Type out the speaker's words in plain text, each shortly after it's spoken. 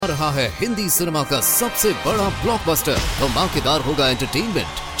रहा है हिंदी सिनेमा का सबसे बड़ा ब्लॉकबस्टर। धमाकेदार होगा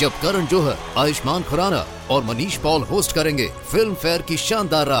एंटरटेनमेंट जब करण जौहर, आयुष्मान खुराना और मनीष पॉल होस्ट करेंगे फिल्म फेयर की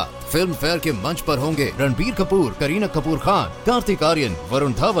शानदार रात। फिल्म फेयर के मंच पर होंगे रणबीर कपूर, करीना कपूर खान, कार्तिक आर्यन,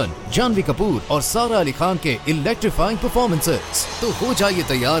 वरुण धवन, जानवी कपूर और सारा अली खान के इलेक्ट्रीफाइंग परफॉर्मेंसेस। तो हो जाइए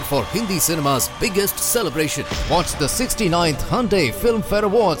तैयार for Hindi cinema's biggest celebration. Watch the 69th Hyundai Film Fair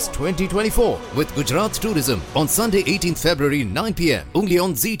Awards 2024 with Gujarat Tourism on Sunday 18th February 9 p.m. only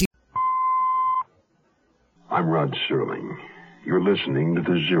on ZT. I'm Rod Serling. You're listening to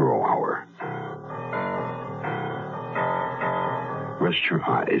The Zero Hour. Rest your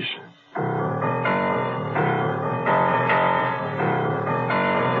eyes.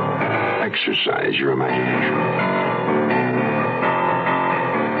 Exercise your imagination.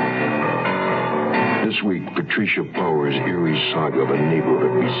 This week, Patricia Power's eerie saga of a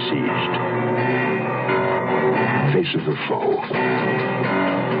neighborhood besieged. Face of the Foe.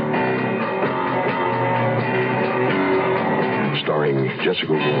 Starring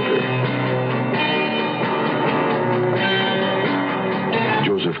Jessica Walter.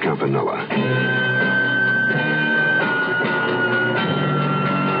 Joseph Campanella.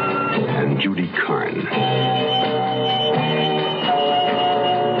 And Judy Carn.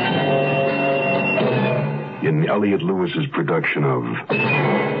 In Elliot Lewis's production of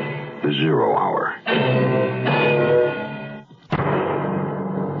The Zero Hour.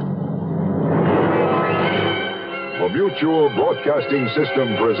 The Mutual Broadcasting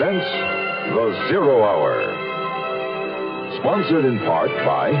System presents The Zero Hour. Sponsored in part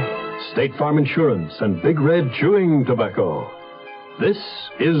by State Farm Insurance and Big Red Chewing Tobacco. This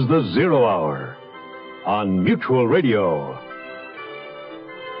is The Zero Hour on Mutual Radio.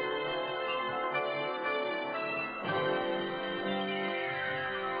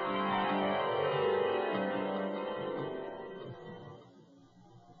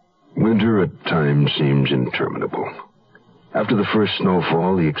 Winter at times seems interminable. After the first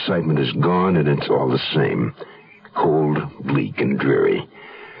snowfall, the excitement is gone and it's all the same. Cold, bleak, and dreary.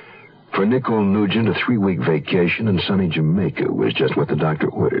 For Nicole Nugent, a 3-week vacation in sunny Jamaica was just what the doctor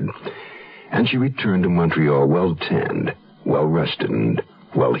ordered. And she returned to Montreal well-tanned, well-rested, and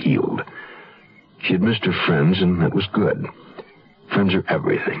well-healed. She had missed her friends, and that was good. Friends are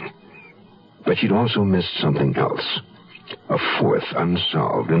everything. But she'd also missed something else. A fourth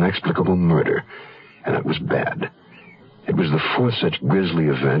unsolved, inexplicable murder. And that was bad. It was the fourth such grisly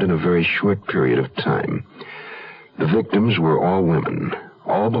event in a very short period of time. The victims were all women.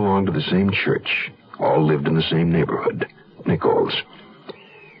 All belonged to the same church. All lived in the same neighborhood. Nicole's.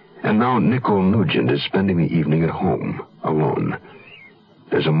 And now Nicole Nugent is spending the evening at home, alone.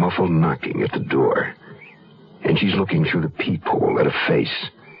 There's a muffled knocking at the door. And she's looking through the peephole at a face.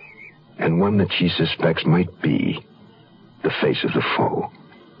 And one that she suspects might be the face of the foe.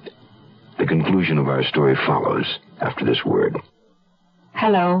 The conclusion of our story follows after this word.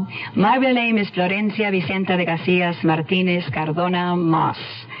 Hello, my real name is Florencia Vicenta de Casillas Martinez Cardona Moss.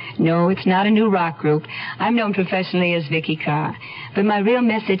 No, it's not a new rock group. I'm known professionally as Vicky Carr. But my real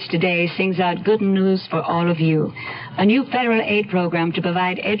message today sings out good news for all of you. A new federal aid program to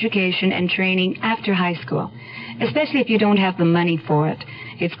provide education and training after high school, especially if you don't have the money for it.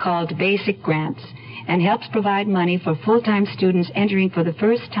 It's called Basic Grants, and helps provide money for full-time students entering for the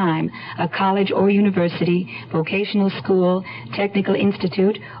first time a college or university, vocational school, technical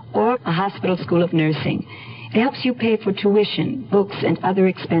institute, or a hospital school of nursing. It helps you pay for tuition, books, and other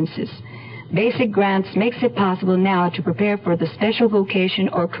expenses. Basic Grants makes it possible now to prepare for the special vocation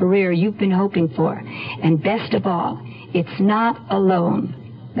or career you've been hoping for. And best of all, it's not a loan.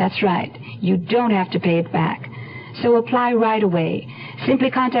 That's right. You don't have to pay it back. So apply right away.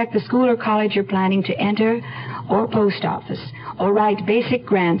 Simply contact the school or college you're planning to enter, or post office, or write Basic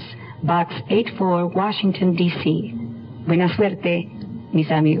Grants, Box 84, Washington, D.C. Buena suerte,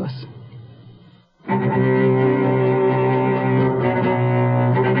 mis amigos.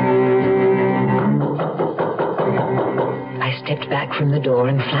 I stepped back from the door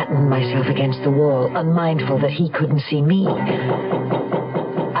and flattened myself against the wall, unmindful that he couldn't see me.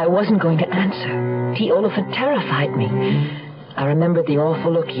 I wasn't going to answer. T. Oliphant terrified me. I remembered the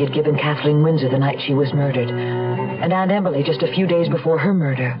awful look he had given Kathleen Windsor the night she was murdered, and Aunt Emily just a few days before her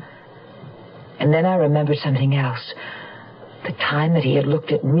murder. And then I remembered something else. The time that he had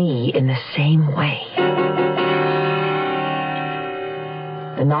looked at me in the same way.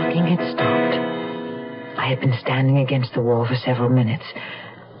 The knocking had stopped. I had been standing against the wall for several minutes.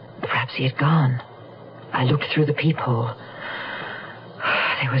 Perhaps he had gone. I looked through the peephole.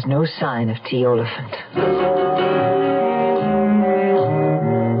 There was no sign of T. Oliphant.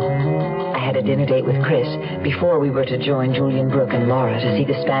 I had a dinner date with Chris before we were to join Julian Brooke and Laura to see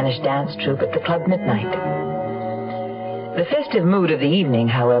the Spanish dance troupe at the club midnight. The festive mood of the evening,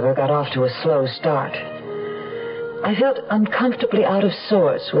 however, got off to a slow start. I felt uncomfortably out of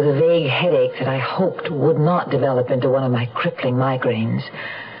sorts with a vague headache that I hoped would not develop into one of my crippling migraines.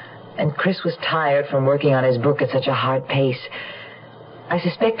 And Chris was tired from working on his book at such a hard pace. I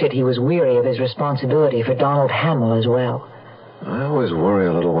suspected he was weary of his responsibility for Donald Hamill as well. I always worry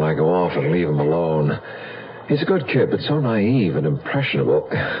a little when I go off and leave him alone. He's a good kid, but so naive and impressionable.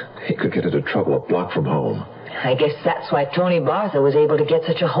 He could get into trouble a block from home. I guess that's why Tony Bartha was able to get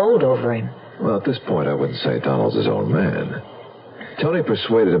such a hold over him. Well, at this point, I wouldn't say Donald's his own man. Tony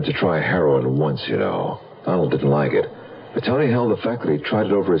persuaded him to try heroin once, you know. Donald didn't like it. But Tony held the fact that he tried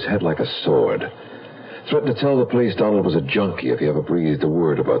it over his head like a sword. Threatened to tell the police Donald was a junkie if he ever breathed a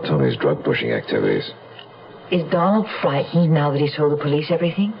word about Tony's drug-pushing activities. Is Donald frightened now that he's told the police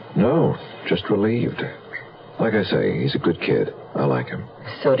everything? No, just relieved. Like I say, he's a good kid. I like him.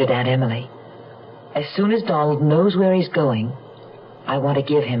 So did Aunt Emily. As soon as Donald knows where he's going, I want to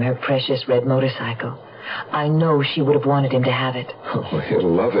give him her precious red motorcycle. I know she would have wanted him to have it. Oh, he'll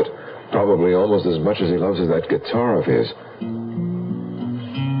love it. Probably almost as much as he loves that guitar of his.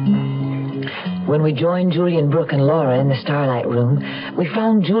 When we joined Julian Brooke and Laura in the Starlight Room, we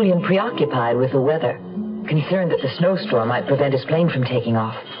found Julian preoccupied with the weather, concerned that the snowstorm might prevent his plane from taking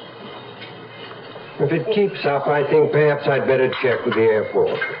off. If it keeps up, I think perhaps I'd better check with the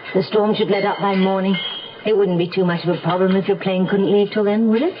airport. The storm should let up by morning. It wouldn't be too much of a problem if your plane couldn't leave till then,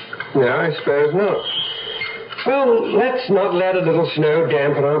 would it? No, I suppose not. Well, let's not let a little snow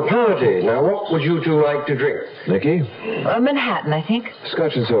dampen our party. Now, what would you two like to drink? Nicky? Manhattan, I think.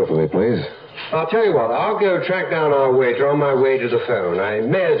 Scotch and soda for me, please. I'll tell you what, I'll go track down our waiter on my way to the phone. I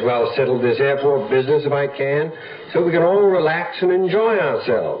may as well settle this airport business if I can, so we can all relax and enjoy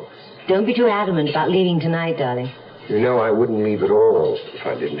ourselves. Don't be too adamant about leaving tonight, darling. You know I wouldn't leave at all if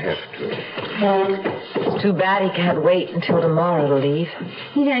I didn't have to. It's too bad he can't wait until tomorrow to leave.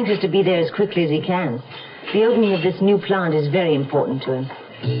 He's anxious to be there as quickly as he can. The opening of this new plant is very important to him.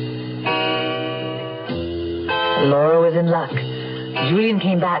 Laura was in luck. Julian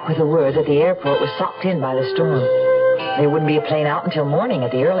came back with the word that the airport was socked in by the storm. There wouldn't be a plane out until morning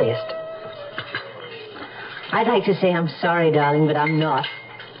at the earliest. I'd like to say I'm sorry, darling, but I'm not.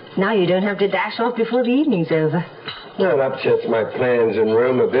 Now you don't have to dash off before the evening's over. That upsets my plans in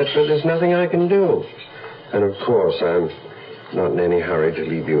Rome a bit, but there's nothing I can do. And of course, I'm not in any hurry to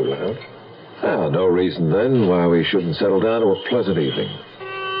leave you alone. Well, no reason then why we shouldn't settle down to a pleasant evening.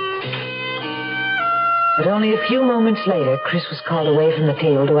 But only a few moments later, Chris was called away from the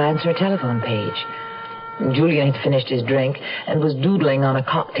table to answer a telephone page. Julian had finished his drink and was doodling on a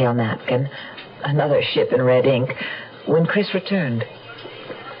cocktail napkin, another ship in red ink, when Chris returned.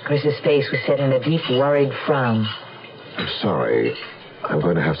 Chris's face was set in a deep, worried frown. I'm sorry. I'm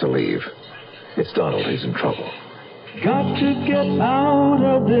going to have to leave. It's Donald. He's in trouble. Got to get out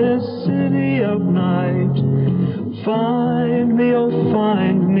of this city of night. Find me, oh,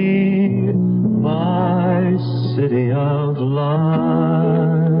 find me, my city of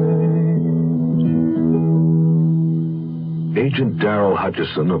light. Agent Darrell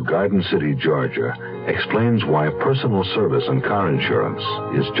Hutchison of Garden City, Georgia, explains why personal service and car insurance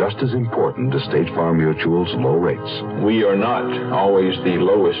is just as important as State Farm Mutual's low rates. We are not always the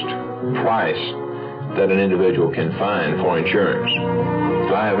lowest price that an individual can find for insurance.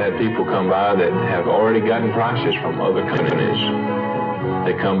 So I have had people come by that have already gotten prices from other companies.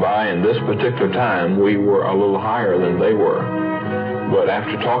 They come by, and this particular time we were a little higher than they were. But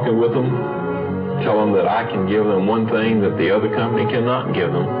after talking with them, tell them that I can give them one thing that the other company cannot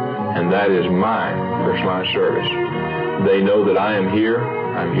give them, and that is my personalized service. They know that I am here.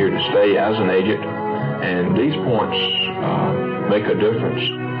 I'm here to stay as an agent, and these points make a difference.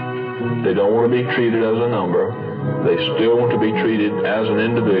 They don't want to be treated as a number. They still want to be treated as an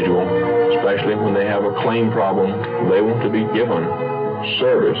individual, especially when they have a claim problem. They want to be given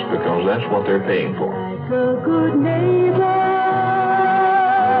service because that's what they're paying for. Like a good neighbor.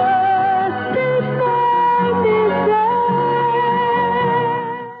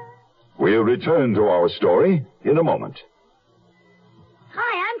 We'll return to our story in a moment.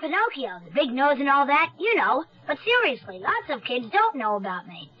 Hi, I'm Pinocchio, the big nose and all that, you know. But seriously, lots of kids don't know about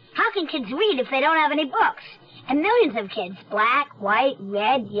me. How can kids read if they don't have any books? And millions of kids, black, white,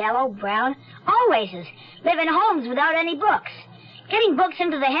 red, yellow, brown, all races, live in homes without any books. Getting books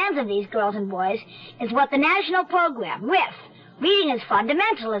into the hands of these girls and boys is what the national program, RIF, Reading is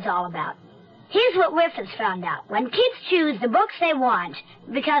Fundamental, is all about. Here's what RIF has found out. When kids choose the books they want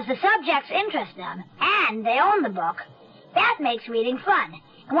because the subjects interest them and they own the book, that makes reading fun.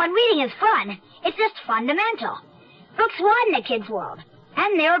 And when reading is fun, it's just fundamental. Books widen the kids' world,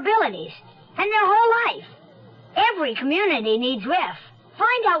 and their abilities, and their whole life. Every community needs RIF.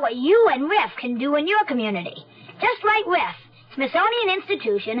 Find out what you and RIF can do in your community. Just write RIF, Smithsonian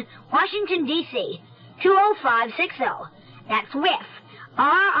Institution, Washington, D.C., 20560. That's RIF,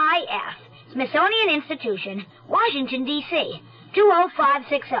 R-I-F, Smithsonian Institution, Washington, D.C.,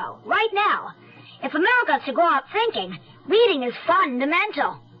 20560. Right now. If America's to go out thinking, reading is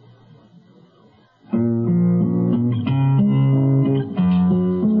fundamental.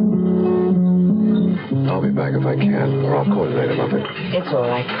 I'll be back if I can, or I'll call you later, Muffet. It's all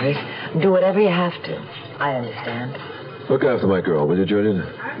right, Chris. Do whatever you have to. I understand. Look after my girl, will you, Julian?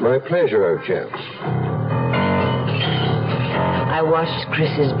 My pleasure, old chap. I watched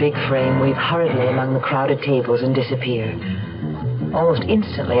Chris's big frame weave hurriedly among the crowded tables and disappear. Almost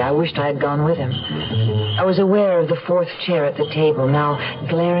instantly, I wished I had gone with him. I was aware of the fourth chair at the table, now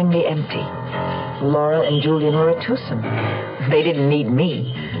glaringly empty. Laura and Julian were a twosome. They didn't need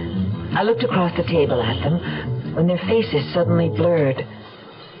me. I looked across the table at them when their faces suddenly blurred.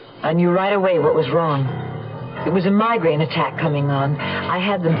 I knew right away what was wrong. It was a migraine attack coming on. I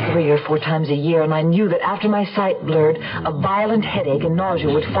had them 3 or 4 times a year, and I knew that after my sight blurred, a violent headache and nausea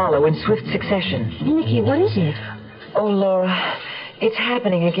would follow in swift succession. Nicky, what is it? Oh, Laura, it's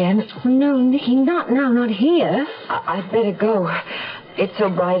happening again. No, Nicky, not now, not here. I'd better go. It's so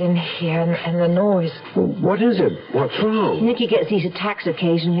bright in here, and the noise. Well, what is it? What's wrong? Nicky gets these attacks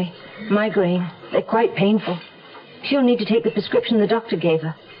occasionally. Migraine. They're quite painful. She'll need to take the prescription the doctor gave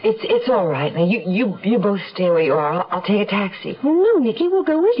her. It's all right. Now, you both stay where you are. I'll take a taxi. Oh, no, Nicky, we'll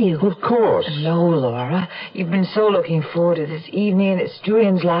go with you. Of course. No, Laura. You've been so looking forward to this evening, and it's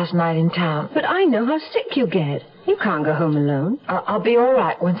Julian's last night in town. But I know how sick you get. You can't go home alone. I'll be all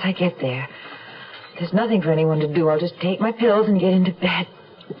right once I get there. There's nothing for anyone to do. I'll just take my pills and get into bed.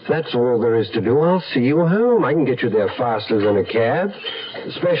 If that's all there is to do, I'll see you home. I can get you there faster than a cab,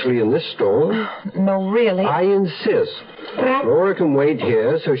 especially in this storm. No, really. I insist. Laura can wait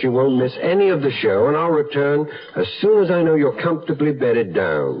here so she won't miss any of the show, and I'll return as soon as I know you're comfortably bedded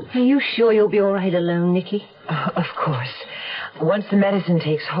down. Are you sure you'll be all right alone, Nicky? Of course. Once the medicine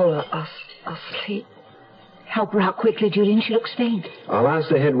takes hold, I'll sleep. Help her out quickly, Julian. She looks faint. I'll ask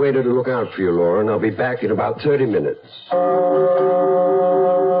the head waiter to look out for you, Laura, and I'll be back in about 30 minutes.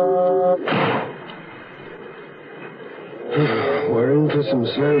 We're in for some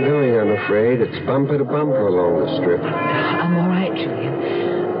slow going, I'm afraid. It's bumper to bumper along the strip. I'm all right,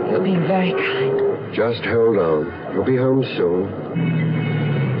 Julian. You're being very kind. Just hold on. You'll be home soon.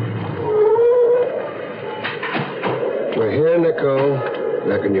 We're here, Nicole.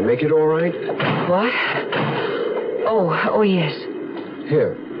 Now, can you make it all right? What? Oh, yes.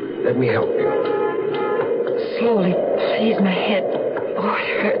 Here, let me help you. Slowly, please, my head. Oh,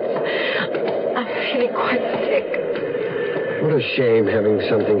 it hurts. I'm feeling quite sick. What a shame having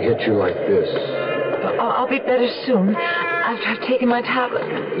something hit you like this. I'll be better soon, after I've taken my tablet.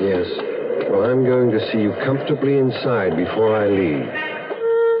 Yes. Well, I'm going to see you comfortably inside before I leave.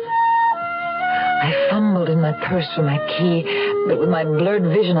 I fumbled in my purse for my key, but with my blurred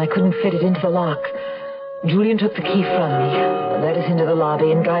vision, I couldn't fit it into the lock. Julian took the key from me, led us into the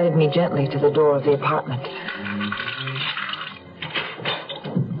lobby, and guided me gently to the door of the apartment.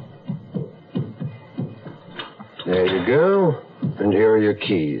 There you go. And here are your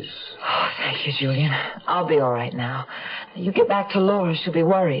keys. Oh, thank you, Julian. I'll be all right now. You get back to Laura. She'll be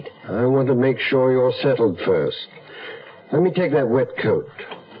worried. I want to make sure you're settled first. Let me take that wet coat.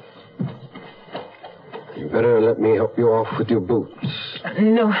 You better let me help you off with your boots.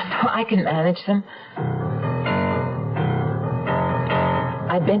 No, I can manage them.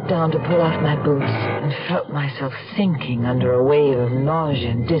 I bent down to pull off my boots and felt myself sinking under a wave of nausea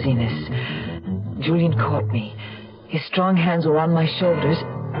and dizziness. Julian caught me. His strong hands were on my shoulders,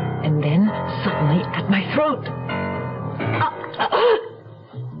 and then, suddenly, at my throat.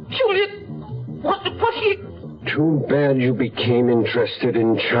 Julian! What are you... Too bad you became interested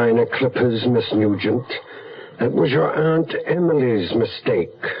in China clippers, Miss Nugent. That was your Aunt Emily's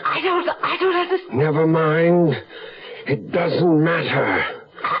mistake. I don't understand. Never mind. It doesn't matter.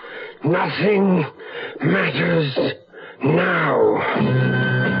 Nothing matters now.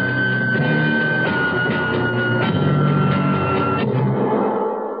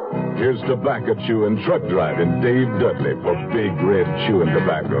 Here's tobacco chewing, truck driving Dave Dudley for Big Red Chewing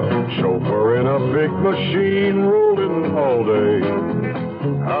Tobacco. Chauffeur in a big machine rolling all day.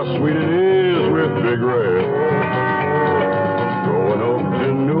 How sweet it is with Big Red. Going up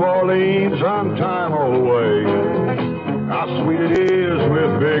to New Orleans on time all the way. How sweet it is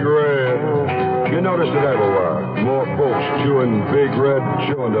with Big Red. You notice that everywhere. More folks chewing big red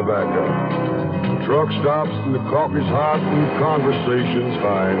chewing tobacco. Truck stops and the coffee's hot and conversation's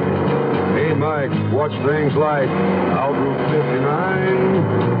fine. Hey, Mike, what's things like out Route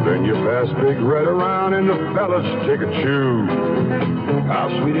 59? Then you pass Big Red around and the fellas take a chew. How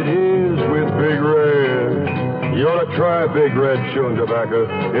sweet it is with Big Red. You ought to try Big Red chewing tobacco.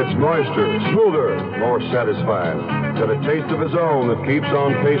 It's moister, smoother, more satisfying. Got a taste of its own that keeps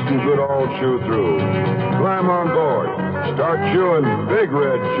on tasting good all chew through. Climb on board. Start chewing Big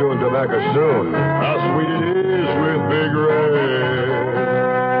Red chewing tobacco soon. How sweet it is with Big Red.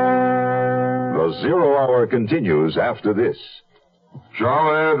 The Zero Hour continues after this.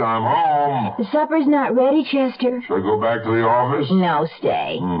 Charlotte, I'm home. The supper's not ready, Chester. Should I go back to the office? No,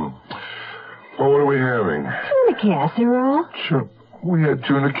 stay. Well, what are we having? Tuna casserole. Sure. We had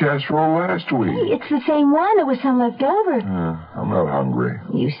tuna casserole last week. It's the same one. There was some left over. I'm not hungry.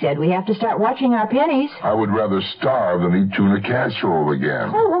 You said we have to start watching our pennies. I would rather starve than eat tuna casserole again.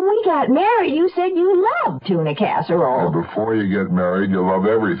 Oh, when we got married, you said you loved tuna casserole. And before you get married, you love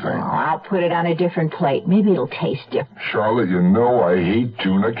everything. Oh, I'll put it on a different plate. Maybe it'll taste different. Charlotte, you know I hate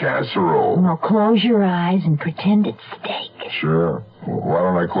tuna casserole. Now close your eyes and pretend it's steak. Sure. Why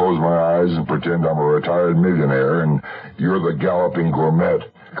don't I close my eyes and pretend I'm a retired millionaire and you're the galloping gourmet?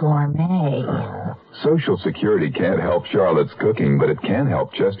 Gourmet. Social Security can't help Charlotte's cooking, but it can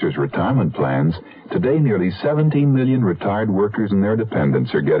help Chester's retirement plans. Today, nearly 17 million retired workers and their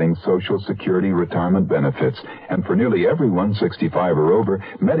dependents are getting Social Security retirement benefits. And for nearly everyone 65 or over,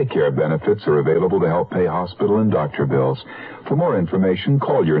 Medicare benefits are available to help pay hospital and doctor bills. For more information,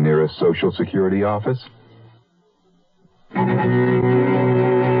 call your nearest Social Security office.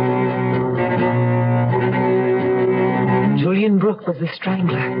 Julian Brooke was the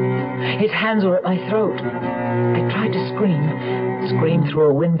strangler. His hands were at my throat. I tried to scream through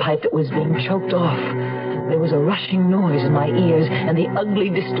a windpipe that was being choked off. There was a rushing noise in my ears, and the ugly,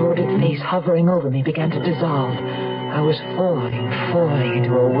 distorted face hovering over me began to dissolve. I was falling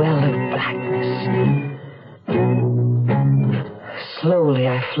into a well of blackness. Slowly,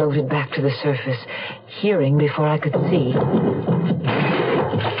 I floated back to the surface, hearing before I could see.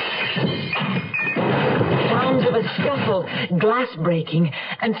 Sounds of a scuffle, glass breaking,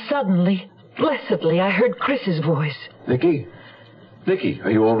 and suddenly, blessedly, I heard Chris's voice. Nicky,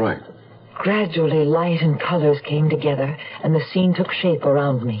 are you all right? Gradually, light and colors came together, and the scene took shape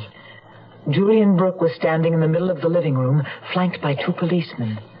around me. Julian Brooke was standing in the middle of the living room, flanked by two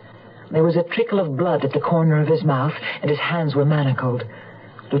policemen. There was a trickle of blood at the corner of his mouth, and his hands were manacled.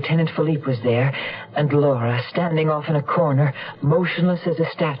 Lieutenant Philippe was there, and Laura, standing off in a corner, motionless as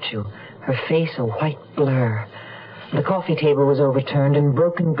a statue, her face a white blur. The coffee table was overturned, and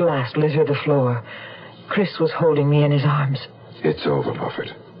broken glass littered the floor. Chris was holding me in his arms. It's over,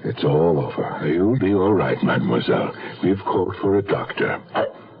 Buffett. It's all over. You'll be all right, mademoiselle. We've called for a doctor.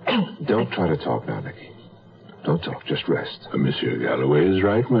 Don't try to talk now, Nicky. Don't talk, just rest. Monsieur Galloway is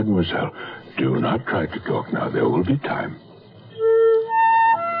right, mademoiselle. Do not try to talk now. There will be time.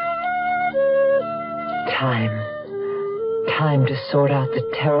 Time to sort out the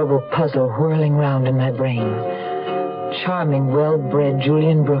terrible puzzle whirling round in my brain. Charming, well-bred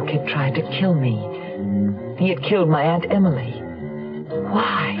Julian Brooke had tried to kill me. He had killed my Aunt Emily.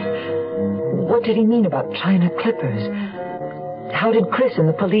 Why? What did he mean about China clippers? How did Chris and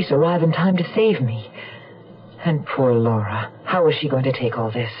the police arrive in time to save me? And poor Laura. How was she going to take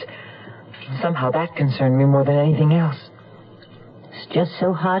all this? Somehow that concerned me more than anything else. It's just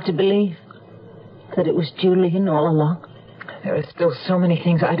so hard to believe that it was Julian all along. There are still so many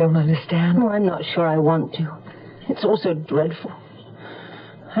things I don't understand. Oh, I'm not sure I want to. It's all so dreadful.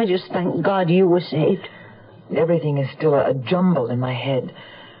 I just thank God you were saved. Everything is still a jumble in my head.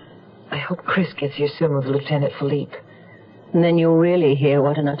 I hope Chris gets here soon with Lieutenant Philippe. And then you'll really hear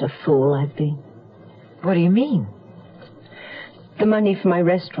what an utter fool I've been. What do you mean? The money for my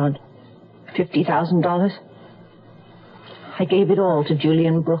restaurant. $50,000. I gave it all to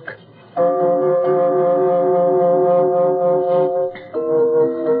Julian Brooke.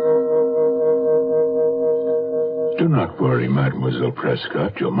 Do not worry, Mademoiselle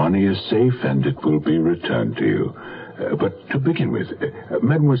Prescott. Your money is safe and it will be returned to you. But to begin with,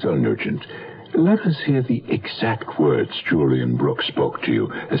 Mademoiselle Nugent, let us hear the exact words Julian Brooke spoke to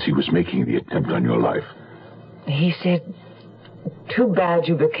you as he was making the attempt on your life. He said, "Too bad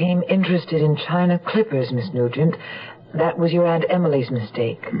you became interested in China clippers, Miss Nugent. That was your Aunt Emily's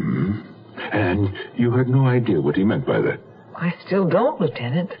mistake." Mm-hmm. And you had no idea what he meant by that? I still don't,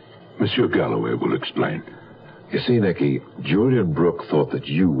 Lieutenant. Monsieur Galloway will explain. You see, Nicky, Julian Brooke thought that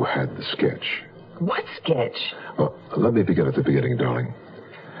you had the sketch. What sketch? Well, let me begin at the beginning, darling.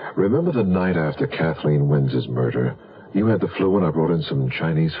 Remember the night after Kathleen Wins's murder? You had the flu when I brought in some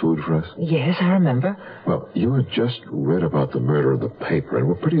Chinese food for us? Yes, I remember. Well, you had just read about the murder in the paper and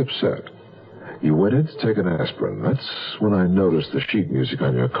were pretty upset. You went in to take an aspirin. That's when I noticed the sheet music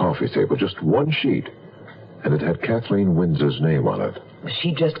on your coffee table. Just one sheet. And it had Kathleen Windsor's name on it.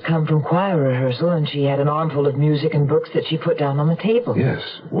 She'd just come from choir rehearsal, and she had an armful of music and books that she put down on the table. Yes.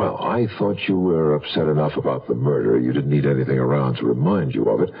 Well, I thought you were upset enough about the murder you didn't need anything around to remind you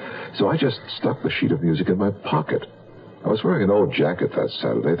of it, so I just stuck the sheet of music in my pocket. I was wearing an old jacket that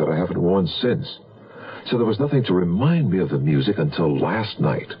Saturday that I haven't worn since. So there was nothing to remind me of the music until last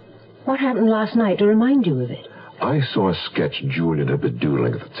night. What happened last night to remind you of it? I saw a sketch Julian had been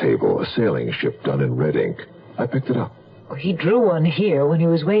doodling at the table, a sailing ship done in red ink. I picked it up. He drew one here when he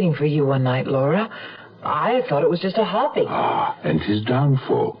was waiting for you one night, Laura. I thought it was just a hobby. Ah, and his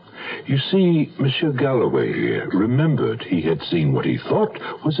downfall. You see, Monsieur Galloway here remembered he had seen what he thought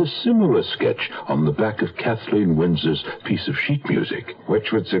was a similar sketch on the back of Kathleen Windsor's piece of sheet music.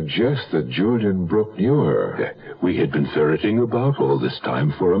 Which would suggest that Julian Brooke knew her. We had been ferreting about all this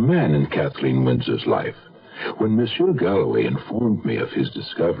time for a man in Kathleen Windsor's life. When Monsieur Galloway informed me of his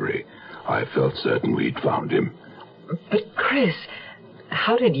discovery, I felt certain we'd found him. But, Chris,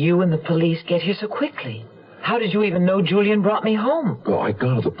 how did you and the police get here so quickly? How did you even know Julian brought me home? Well, I'd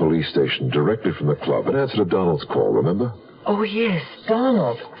gone to the police station directly from the club and answered Donald's call, remember? Oh, yes,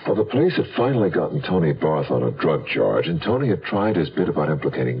 Donald. Well, the police had finally gotten Tony Barth on a drug charge, and Tony had tried his bit about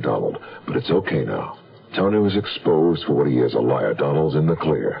implicating Donald. But it's okay now. Tony was exposed for what he is, a liar. Donald's in the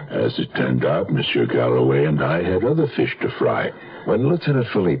clear. As it turned out, Monsieur Galloway and I had other fish to fry. When Lieutenant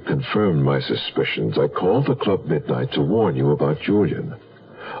Philippe confirmed my suspicions, I called the club midnight to warn you about Julian.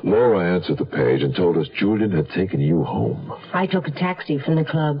 Laura answered the page and told us Julian had taken you home. I took a taxi from the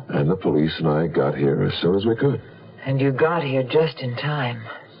club. And the police and I got here as soon as we could. And you got here just in time.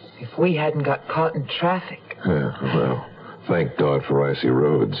 If we hadn't got caught in traffic. Yeah, well, thank God for icy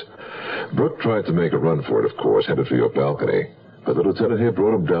roads. Brooke tried to make a run for it, of course, headed for your balcony. But the lieutenant here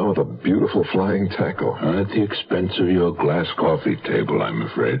brought him down with a beautiful flying tackle. At the expense of your glass coffee table, I'm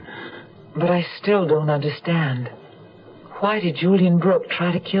afraid. But I still don't understand. Why did Julian Brooke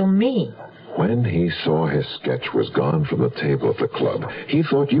try to kill me? When he saw his sketch was gone from the table at the club, he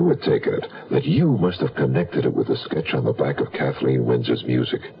thought you had taken it, that you must have connected it with the sketch on the back of Kathleen Windsor's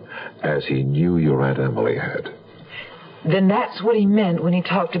music, as he knew your Aunt Emily had. Then that's what he meant when he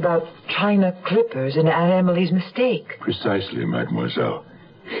talked about China clippers and Aunt Emily's mistake. Precisely, mademoiselle.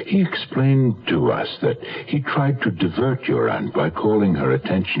 He explained to us that he tried to divert your aunt by calling her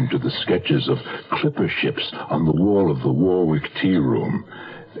attention to the sketches of clipper ships on the wall of the Warwick Tea Room.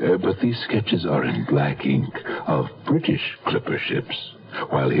 But these sketches are in black ink of British clipper ships,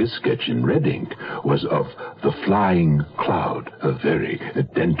 while his sketch in red ink was of the Flying Cloud, a very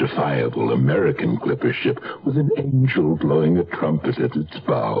identifiable American clipper ship with an angel blowing a trumpet at its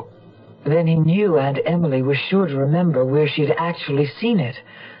bow. Then he knew Aunt Emily was sure to remember where she'd actually seen it.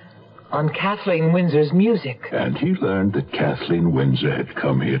 On Kathleen Windsor's music. And he learned that Kathleen Windsor had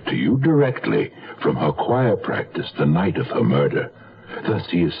come here to you directly from her choir practice the night of her murder. Thus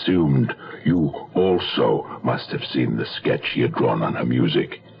he assumed you also must have seen the sketch he had drawn on her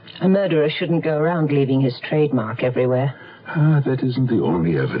music. A murderer shouldn't go around leaving his trademark everywhere. That isn't the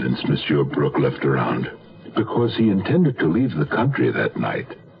only evidence Monsieur Brooke left around. Because he intended to leave the country that night,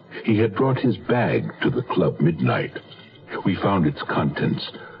 he had brought his bag to the club midnight. We found its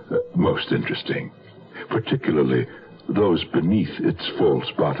contents most interesting, particularly those beneath its false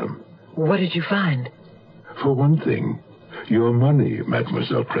bottom. What did you find? For one thing, your money,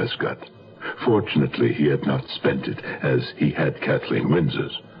 Mademoiselle Prescott. Fortunately, he had not spent it as he had Kathleen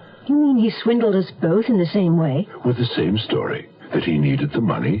Windsor's. You mean he swindled us both in the same way? With the same story, that he needed the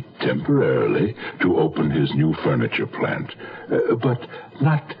money temporarily to open his new furniture plant, but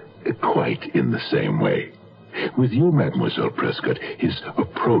not quite in the same way. With you, Mademoiselle Prescott, his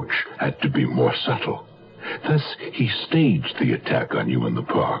approach had to be more subtle. Thus, he staged the attack on you in the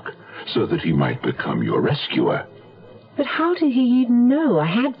park so that he might become your rescuer. But how did he even know I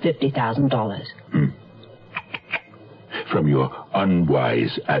had $50,000? From your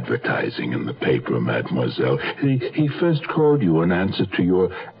unwise advertising in the paper, mademoiselle. He first called you in answer to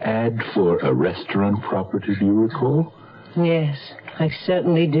your ad for a restaurant property, do you recall? Yes, I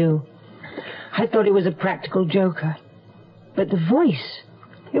certainly do. I thought he was a practical joker. But the voice,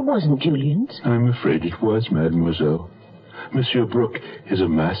 it wasn't Julian's. I'm afraid it was, mademoiselle. Monsieur Brooke is a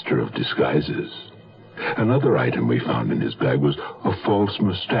master of disguises. Another item we found in his bag was a false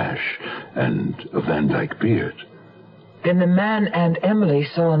mustache and a Van Dyke beard. Then the man Aunt Emily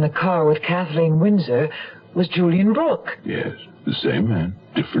saw in the car with Kathleen Windsor was Julian Brooke. Yes, the same man,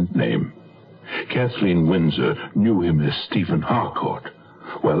 different name. Kathleen Windsor knew him as Stephen Harcourt,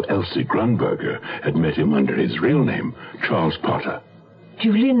 while Elsie Grunberger had met him under his real name, Charles Potter.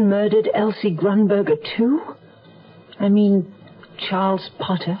 Julian murdered Elsie Grunberger, too? I mean, Charles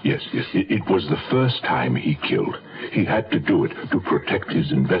Potter? Yes. It was the first time he killed. He had to do it to protect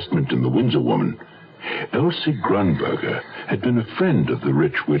his investment in the Windsor woman. Elsie Grunberger had been a friend of the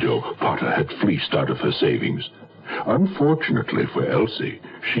rich widow Potter had fleeced out of her savings. Unfortunately for Elsie,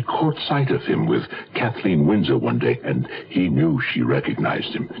 she caught sight of him with Kathleen Windsor one day, and he knew she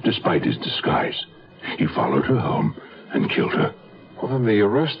recognized him, despite his disguise. He followed her home and killed her. Well, then the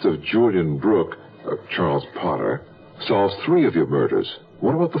arrest of Julian Brooke, Charles Potter, solves 3 of your murders.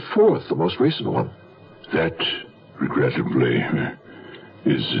 What about the 4th, the most recent one? That, regrettably,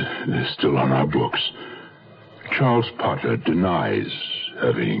 is still on our books. Charles Potter denies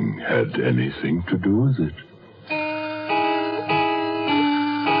having had anything to do with it.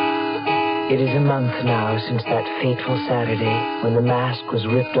 It is a month now since that fateful Saturday when the mask was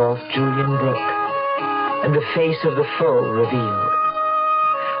ripped off Julian Brooke and the face of the foe revealed.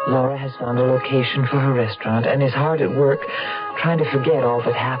 Laura has found a location for her restaurant and is hard at work trying to forget all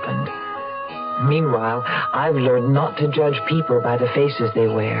that happened. Meanwhile, I've learned not to judge people by the faces they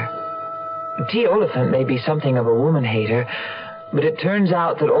wear. T. Oliphant may be something of a woman-hater, but it turns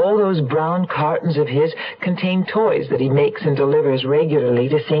out that all those brown cartons of his contain toys that he makes and delivers regularly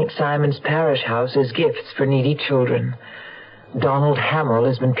to St. Simon's Parish House as gifts for needy children. Donald Hamill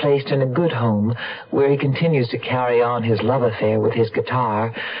has been placed in a good home where he continues to carry on his love affair with his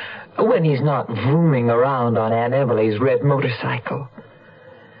guitar when he's not vrooming around on Aunt Emily's red motorcycle.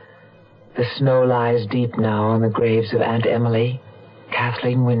 The snow lies deep now on the graves of Aunt Emily,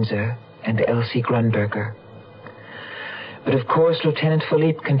 Kathleen Windsor, and Elsie Grunberger. But of course, Lieutenant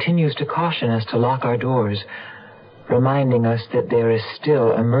Philippe continues to caution us to lock our doors, reminding us that there is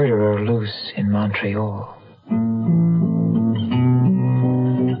still a murderer loose in Montreal.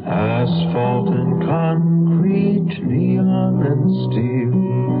 Asphalt and concrete, neon and steel.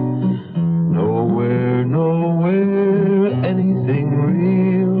 Nowhere, anything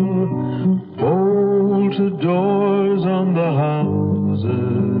real. Bolted doors on the houses,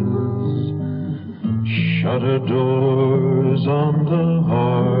 shutter doors on the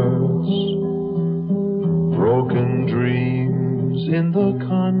hearts, broken dreams in the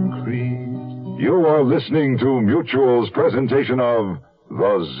concrete. You are listening to Mutual's presentation of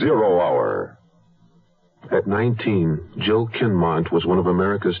The Zero Hour. At 19, Jill Kinmont was one of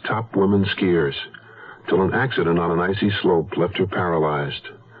America's top women skiers, till an accident on an icy slope left her paralyzed.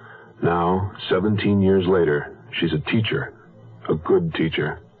 Now, 17 years later, she's a teacher, a good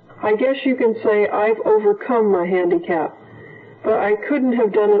teacher. I guess you can say I've overcome my handicap, but I couldn't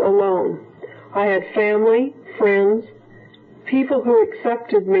have done it alone. I had family, friends, people who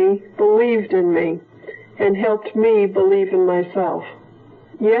accepted me, believed in me, and helped me believe in myself.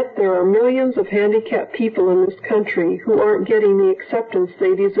 Yet there are millions of handicapped people in this country who aren't getting the acceptance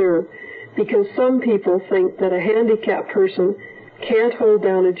they deserve because some people think that a handicapped person can't hold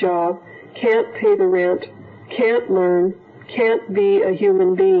down a job, can't pay the rent, can't learn, can't be a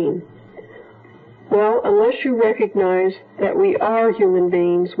human being. Well, unless you recognize that we are human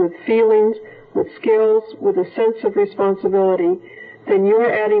beings with feelings, with skills, with a sense of responsibility, then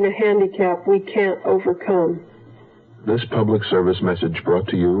you're adding a handicap we can't overcome. This public service message brought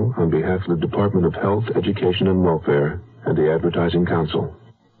to you on behalf of the Department of Health, Education, and Welfare and the Advertising Council.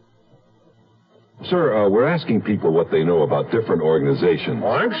 Sir, we're asking people what they know about different organizations. Oh,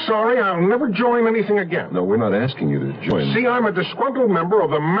 I'm sorry, I'll never join anything again. No, we're not asking you to join. See, I'm a disgruntled member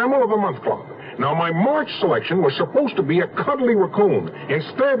of the Mammal of the Month Club. Now, my March selection was supposed to be a cuddly raccoon.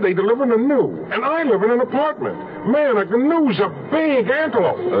 Instead, they delivered a gnu, and I live in an apartment. Man, a gnu's a big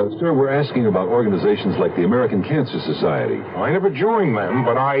antelope. Sir, we're asking about organizations like the American Cancer Society. I never joined them,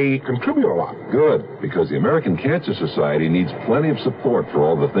 but I contribute a lot. Good, because the American Cancer Society needs plenty of support for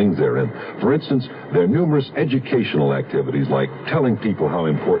all the things they're in. For instance, there are numerous educational activities like telling people how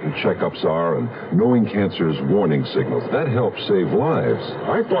important checkups are and knowing cancer's warning signals. That helps save lives.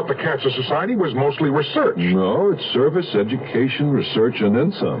 I thought the Cancer Society was mostly research. No, it's service, education, research, and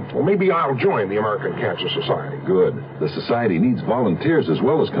then some. Well, maybe I'll join the American Cancer Society. Good. The society needs volunteers as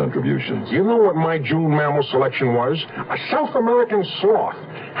well as contributions. You know what my June mammal selection was? A South American sloth.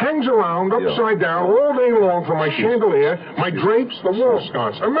 Hangs around upside down all day long from my chandelier, my drapes, the wall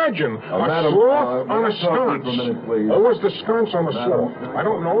sconce. Imagine a sloth on a sconce. Or was the sconce on a sloth? I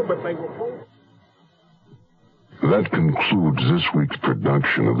don't know, but they were both. That concludes this week's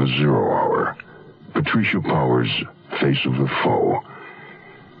production of The Zero Hour. Patricia Powers, Face of the Foe.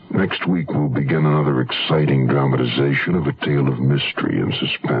 Next week we'll begin another exciting dramatization of a tale of mystery and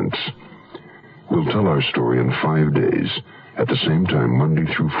suspense. We'll tell our story in 5 days, at the same time Monday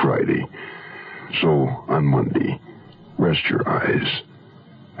through Friday. So, on Monday, rest your eyes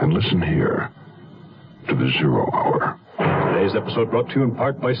and listen here to the Zero Hour. Today's episode brought to you in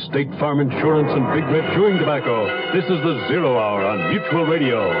part by State Farm Insurance and Big Red Chewing Tobacco. This is the Zero Hour on Mutual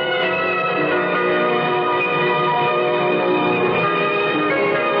Radio.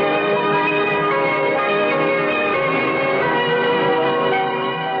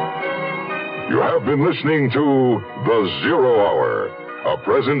 You have been listening to The Zero Hour, a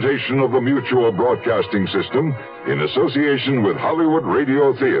presentation of the Mutual Broadcasting System in association with Hollywood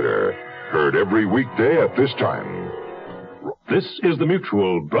Radio Theater. Heard every weekday at this time. This is the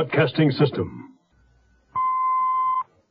Mutual Broadcasting System.